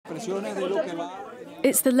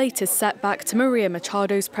It's the latest setback to Maria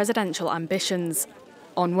Machado's presidential ambitions.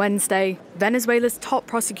 On Wednesday, Venezuela's top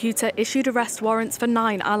prosecutor issued arrest warrants for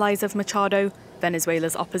 9 allies of Machado,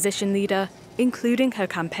 Venezuela's opposition leader, including her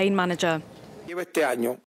campaign manager.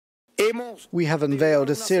 We have unveiled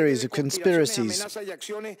a series of conspiracies,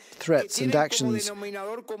 threats and actions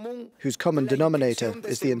whose common denominator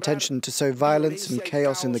is the intention to sow violence and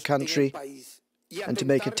chaos in the country and to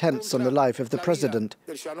make attempts on the life of the president,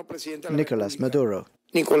 Nicolás Maduro.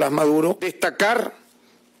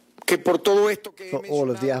 For all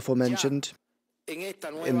of the aforementioned,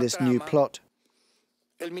 in this new plot,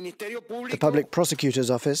 the Public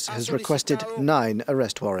Prosecutor's Office has requested 9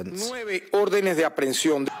 arrest warrants.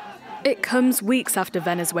 It comes weeks after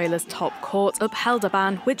Venezuela's top court upheld a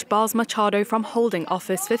ban which bars Machado from holding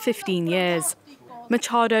office for 15 years.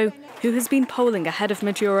 Machado, who has been polling ahead of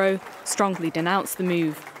Maduro, strongly denounced the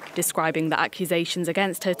move, describing the accusations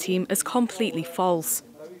against her team as completely false.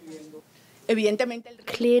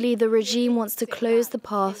 Clearly, the regime wants to close the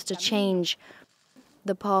path to change,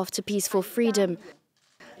 the path to peaceful freedom.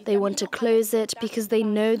 They want to close it because they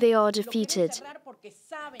know they are defeated,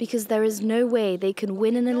 because there is no way they can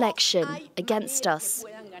win an election against us.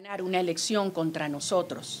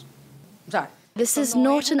 This is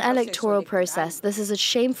not an electoral process. This is a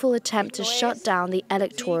shameful attempt to shut down the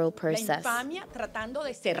electoral process.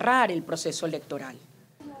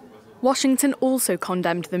 Washington also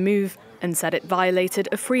condemned the move and said it violated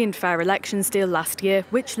a free and fair elections deal last year,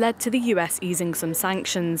 which led to the US easing some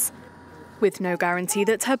sanctions. With no guarantee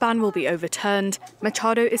that her ban will be overturned,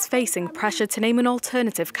 Machado is facing pressure to name an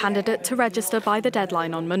alternative candidate to register by the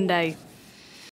deadline on Monday.